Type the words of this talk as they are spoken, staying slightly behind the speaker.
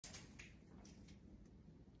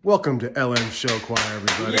Welcome to LNHS Choir,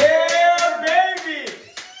 everybody. Yeah, baby!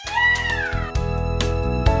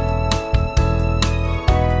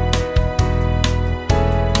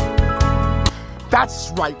 That's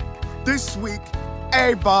right. This week,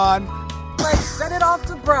 Avon. Let's send it off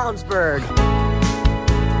to Brownsburg.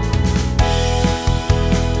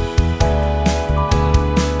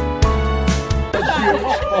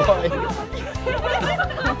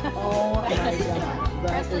 Oh my god.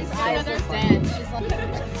 Presley's, I understand. She's like,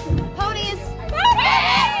 ponies!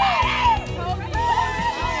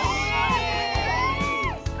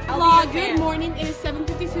 Hello, good morning. It is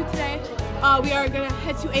 7:52 today. We are gonna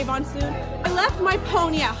head to Avon soon. I left my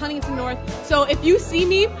pony at Huntington North, so if you see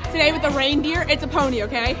me today with a reindeer, it's a pony,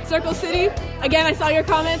 okay? Circle City. Again, I saw your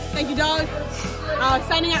comments. Thank you, dog.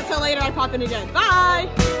 Signing out till later. I pop in again. Bye.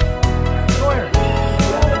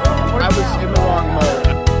 I was in the wrong mode.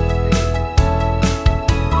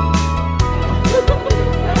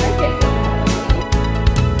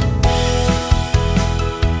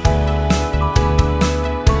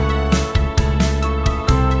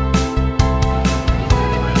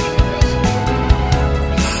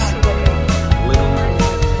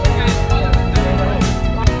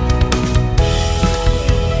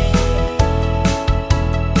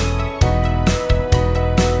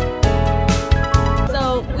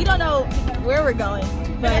 Going,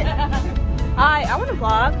 but hi, I want to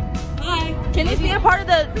vlog. Hi. Can this be a part of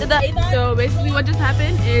the So basically what just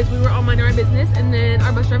happened is we were all minding our business and then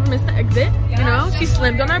our bus driver missed the exit. You know, she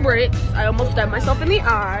slammed on our brakes. I almost stabbed myself in the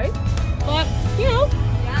eye. But, you know,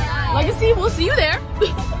 legacy, we'll see you there.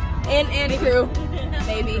 and crew,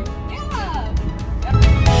 maybe.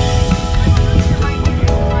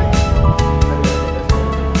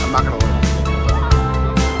 I'm not gonna lie.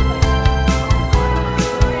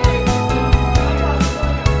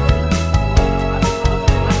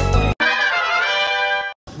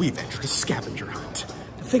 We've entered a scavenger hunt.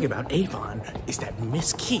 The thing about Avon is that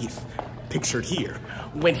Miss Keith, pictured here,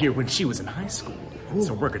 went here when she was in high school. Ooh.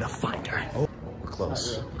 So we're gonna find her. Oh, we're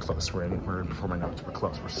close. We're close. We're in before my notes. We're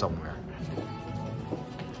close. We're somewhere.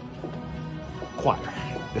 Choir.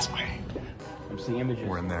 This way. I'm seeing images.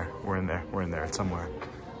 We're in there. We're in there. We're in there. It's somewhere.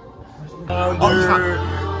 Founder,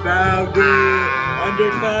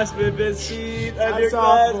 underclassman, Miss Keith,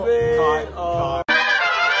 underclassman. Oh.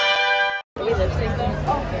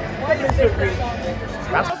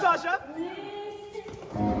 That's Sasha.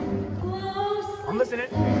 I'm listening.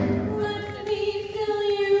 Let me fill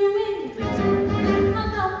you in.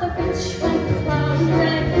 About the rich white cloud,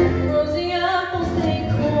 red rosy apples, they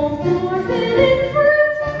call forbidden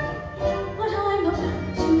fruit. What I'm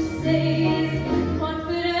about to say is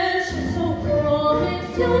confidential, so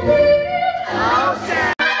promise you'll be it.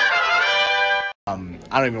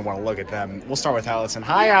 I don't even want to look at them. We'll start with Allison.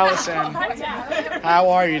 Hi, Allison. How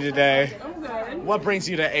are you today? I'm good. What brings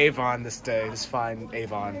you to Avon this day, this fine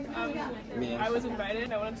Avon? I was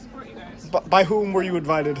invited. I wanted to support you guys. By whom were you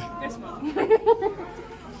invited? This one.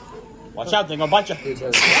 Watch out, they're gonna bite you.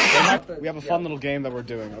 We have a fun little game that we're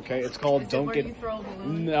doing, okay? It's called Don't Get...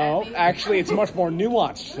 No, actually, it's much more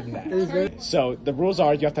nuanced than that. So, the rules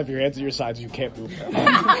are you have to have your hands at your sides, you can't move them.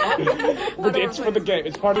 It's for the game.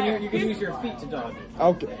 It's part of... You can use your feet to dodge it.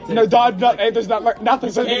 Okay. No, dodge, there's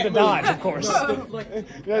nothing says to dodge, of course.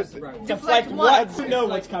 Deflect what? You know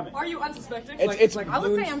what's coming. Are you unsuspecting? It's I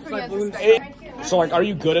would say I'm pretty unsuspecting. So, like, are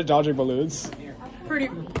you good at dodging balloons? Pretty.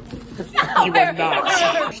 You are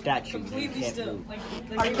not. Statue. Completely still.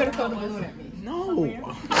 Are you gonna throw the balloon at me? No.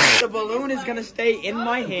 The balloon is gonna stay in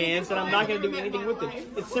my hands and I'm not gonna do anything with it.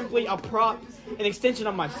 It's simply a prop, an extension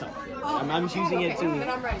of myself. I'm just using it to... Then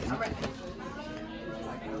I'm ready.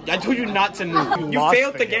 I told you not to move. You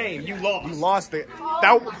failed the game. You lost. You lost it.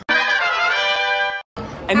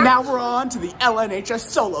 And now we're on to the LNHS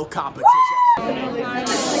solo competition.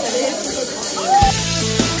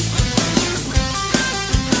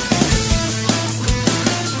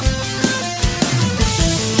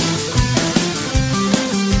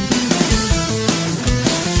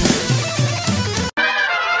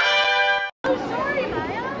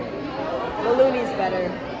 Ballooney's better.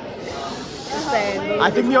 Just saying. I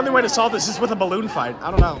think the only way to solve this is with a balloon fight.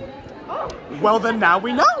 I don't know. Well, then now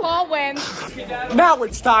we know. Paul wins. Now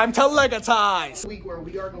it's time to legitize. Week where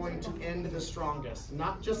we are going to end the strongest,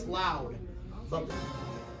 not just loud, but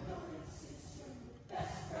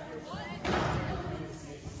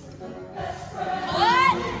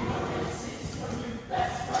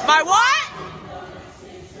My what?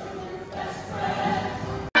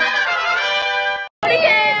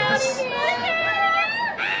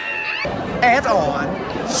 And on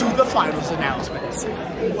to the finals announcements.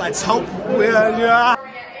 Let's hope we're... At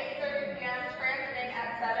 8:30 p.m., transiting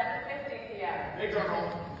at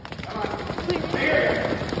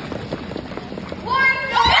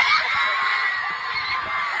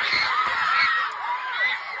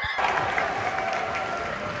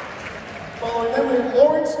And then we have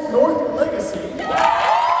Lawrence North Legacy.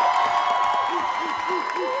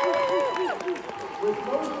 With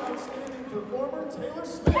most outstanding performer, Taylor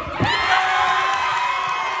Smith.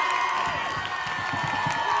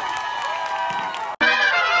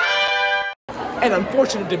 An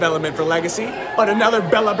unfortunate development for Legacy, but another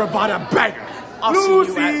Bella Bravada banger. I'll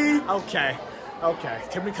Lucy! see you at... Okay.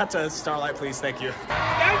 Can we cut to Starlight, please? Thank you. Oh,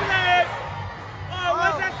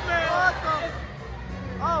 what's that smell?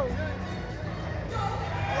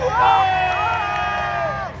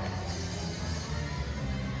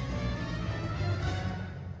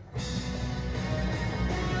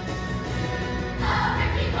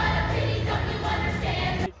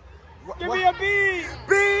 Give me a B!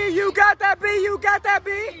 B, you got that B, you got that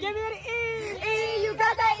B. Give me an E! E, you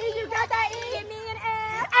got that E, you got that E. Give me an L.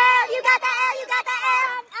 L, you got that L, you got that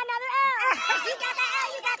L. Another L. You got that L,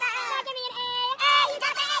 you got that L. Give me an A. A, you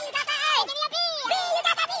got that A, you got that A. Give me a B. B, you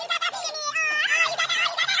got that B, you got that B. Give me an R. You got that R,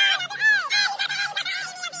 you got that R.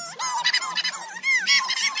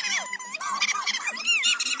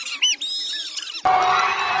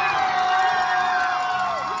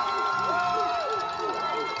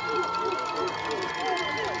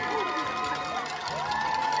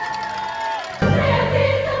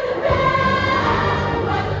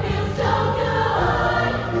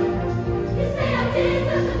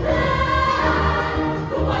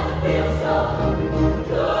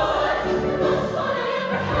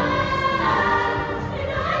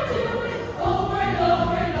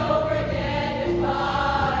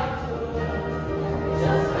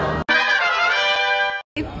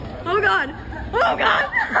 Oh God! Oh God!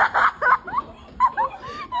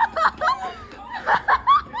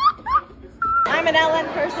 I'm an LN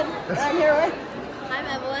person. I'm here with. I'm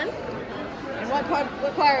Evelyn. And what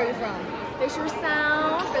choir are you from? Fisher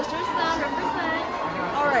Sound. Fisher Sound represent.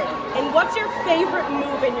 All right. And what's your favorite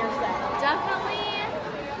move in your set? Definitely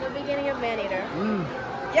the beginning of Maneater.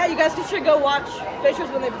 Yeah, you guys should go watch Fishers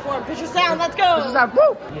when they perform. Fisher Sound, let's go!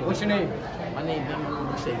 What's your name? My name is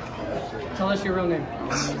Mistake. Tell us your real name.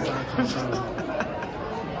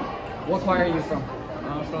 What choir are you from?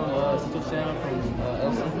 I'm from Central Sound, from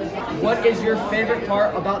Elsa. What is your favorite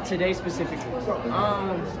part about today specifically?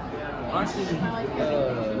 Honestly,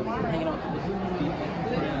 hanging out with people,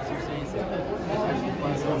 friends, you know what I'm saying? So, it's actually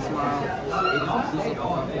fun, so smile. It boosts up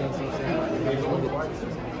confidence, you know what I'm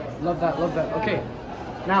saying? Love that. Okay.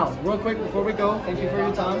 Now, real quick before we go, thank you for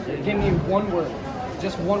your time. Give me one word.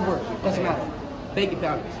 Just one word. Doesn't matter. Bacon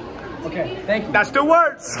powder. Okay, thank you. That's the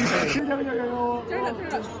words. Turn it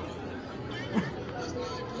up.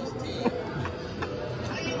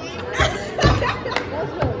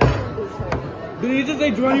 Did you just say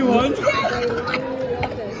 21?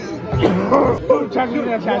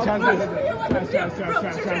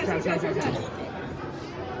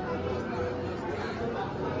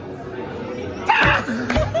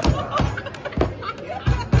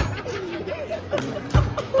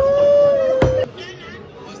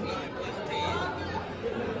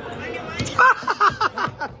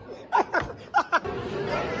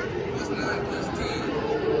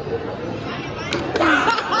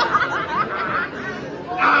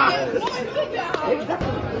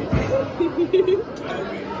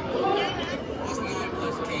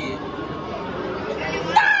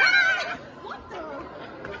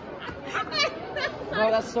 Bro,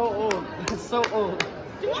 that's so old. It's so old.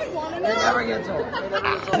 Do I want to know? It never gets old.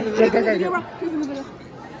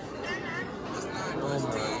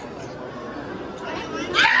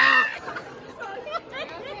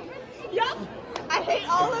 Yup! I hate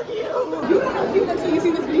all of you! Until you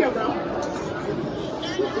see this video, bro.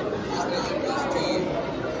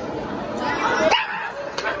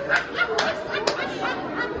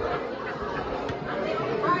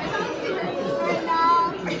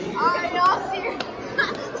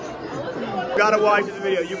 You gotta watch the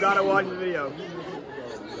video. You gotta watch the video.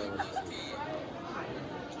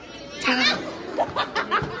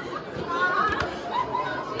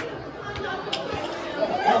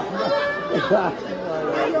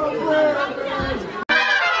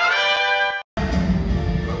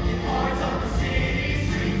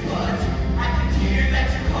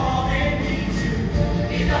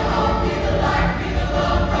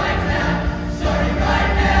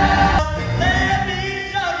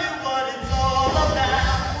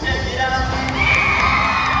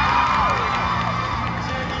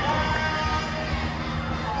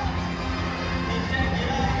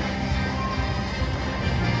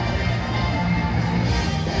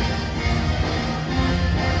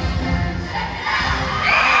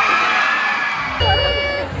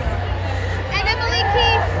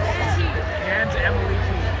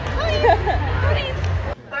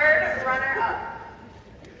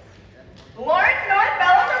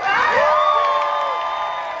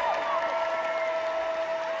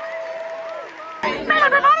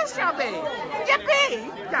 Yippee!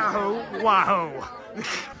 Yippee! Yahoo! Wahoo!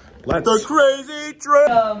 Let's The crazy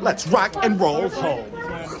train! Let's rock and roll home.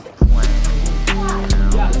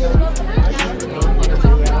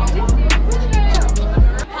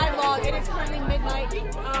 Hi vlog, it is currently midnight.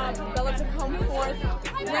 Bella took home fourth.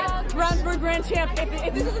 Brownsburg Grand Champ.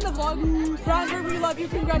 If this isn't the vlog, Brownsburg, we love you.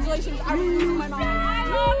 Congratulations. I was losing my mind. I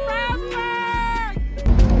love Brownsburg!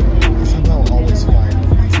 somehow always find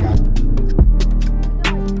these guys.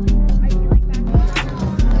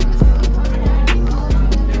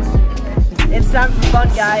 It's time for fun,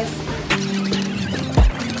 guys.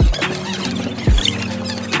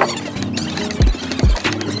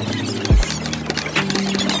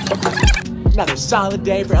 Another solid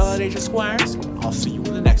day for LNHS Choirs. I'll see you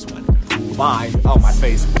in the next one. Bye. Oh, my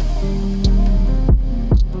face.